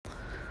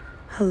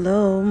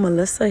Hello,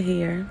 Melissa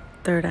here,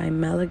 Third Eye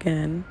Mel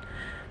again.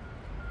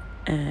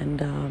 And,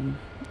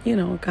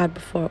 God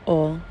Before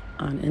All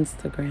on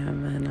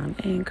Instagram and on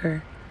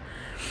Anchor.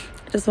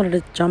 I just wanted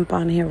to jump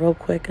on here real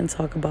quick and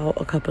talk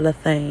about a couple of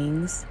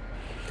things.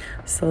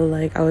 So,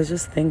 I was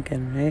just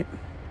thinking, right?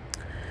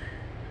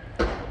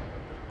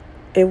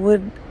 It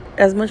would,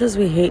 as much as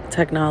we hate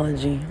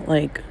technology,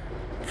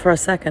 for a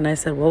second I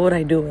said, what would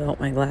I do without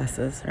my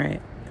glasses, right?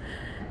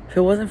 If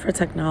it wasn't for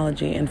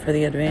technology and for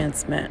the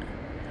advancement,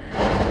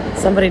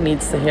 somebody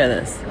needs to hear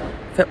this.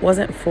 If it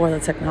wasn't for the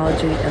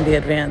technology and the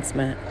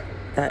advancement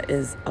that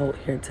is out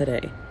here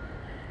today,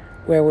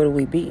 where would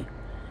we be?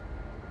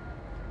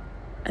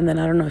 And then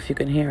I don't know if you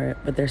can hear it,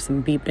 but there's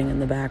some beeping in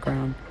the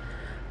background.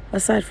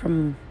 Aside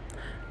from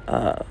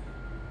a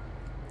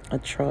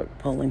truck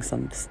pulling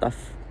some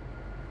stuff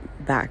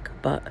back,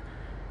 but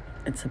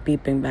it's a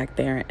beeping back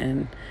there,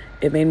 and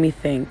it made me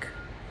think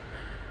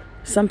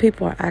some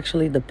people are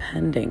actually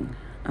depending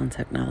on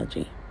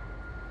technology.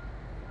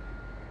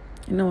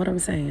 You know what I'm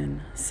saying?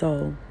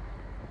 So,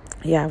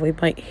 yeah, we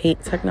might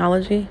hate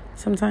technology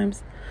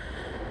sometimes,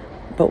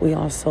 but we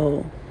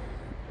also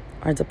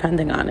are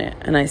depending on it.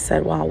 And I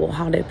said, wow, well,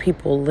 how did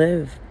people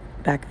live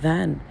back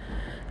then?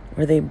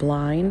 Were they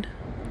blind?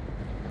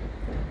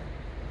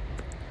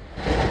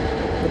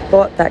 The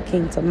thought that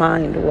came to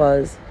mind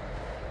was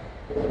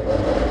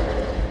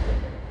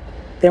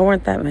there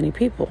weren't that many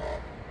people.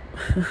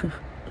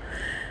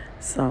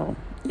 So,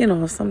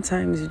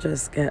 sometimes you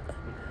just get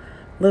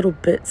little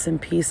bits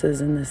and pieces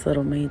in this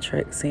little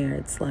matrix here.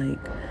 It's like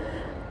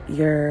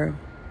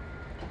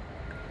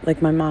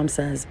my mom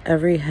says,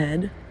 every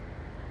head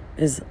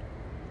is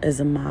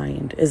a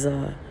mind, is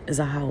a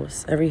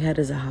house. Every head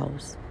is a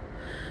house.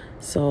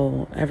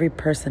 So every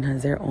person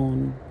has their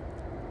own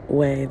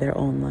way, their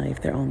own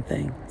life, their own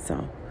thing.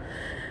 So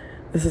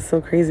this is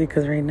so crazy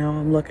because right now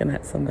I'm looking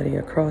at somebody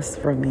across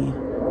from me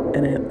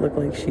and it looked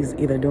like she's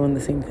either doing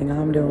the same thing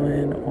I'm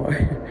doing or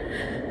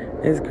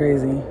it's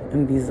crazy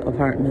in these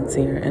apartments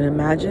here. And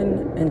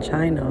imagine in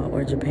China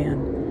or Japan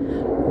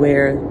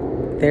where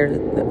they're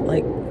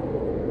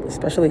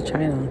especially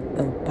China,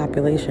 the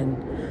population.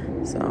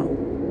 So,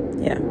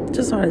 yeah,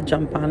 just wanted to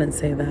jump on and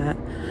say that.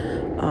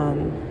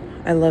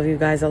 I love you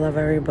guys. I love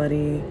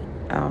everybody.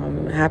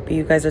 Happy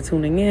you guys are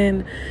tuning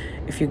in.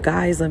 If you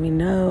guys let me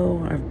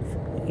know, or,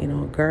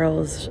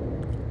 girls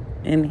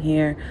in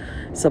here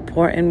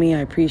supporting me, I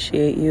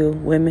appreciate you.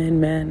 Women,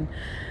 men,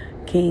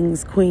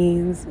 kings,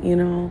 queens,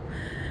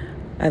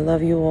 I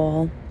love you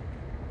all.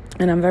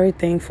 And I'm very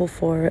thankful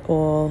for it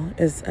all.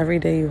 Is every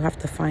day you have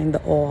to find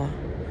the awe,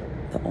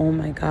 the oh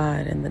my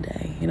God in the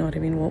day. You know what I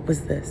mean? What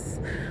was this?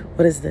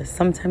 What is this?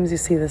 Sometimes you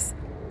see this,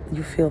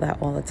 you feel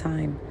that all the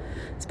time,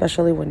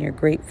 especially when you're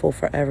grateful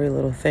for every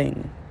little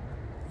thing,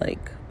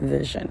 like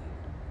vision.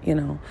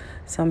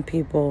 Some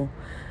people,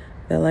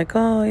 they're like,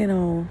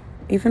 oh,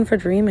 even for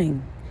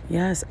dreaming.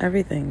 Yes,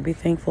 everything. Be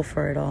thankful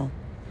for it all.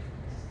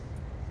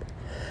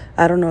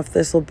 I don't know if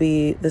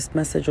this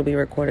message will be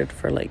recorded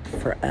for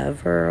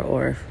forever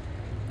or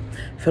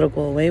if it'll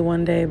go away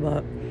one day,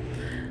 but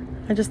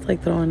I just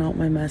like throwing out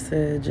my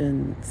message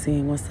and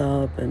seeing what's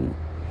up and,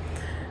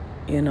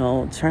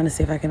 trying to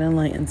see if I can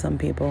enlighten some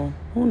people.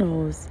 Who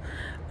knows?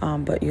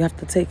 But you have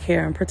to take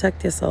care and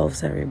protect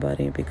yourselves,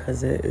 everybody,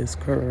 because it is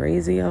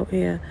crazy out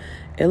here.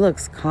 It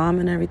looks calm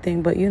and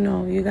everything, but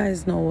you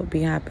guys know what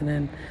be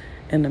happening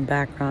in the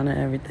background and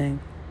everything,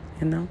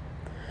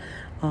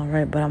 All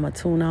right, but I'm going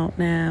to tune out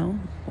now.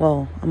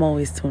 Well, I'm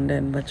always tuned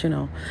in, but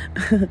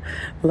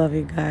love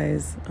you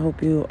guys.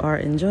 Hope you are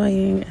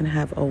enjoying and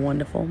have a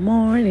wonderful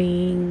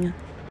morning.